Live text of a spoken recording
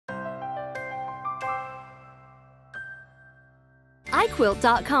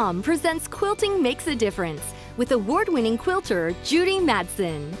iQuilt.com presents Quilting Makes a Difference with award-winning quilter Judi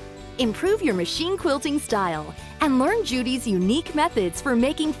Madsen. Improve your machine quilting style and learn Judi's unique methods for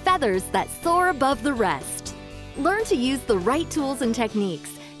making feathers that soar above the rest. Learn to use the right tools and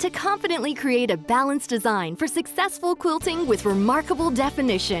techniques to confidently create a balanced design for successful quilting with remarkable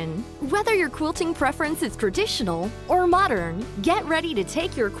definition. Whether your quilting preference is traditional or modern, get ready to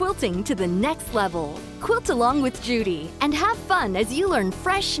take your quilting to the next level. Quilt along with Judi and have fun as you learn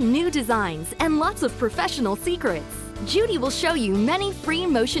fresh, new designs and lots of professional secrets. Judi will show you many free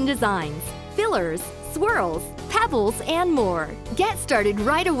motion designs, fillers, swirls, pebbles, and more. Get started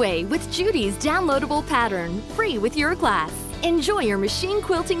right away with Judi's downloadable pattern, free with your class. Enjoy your machine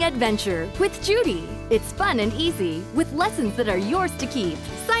quilting adventure with Judi. It's fun and easy with lessons that are yours to keep.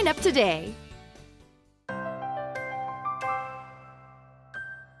 Sign up today.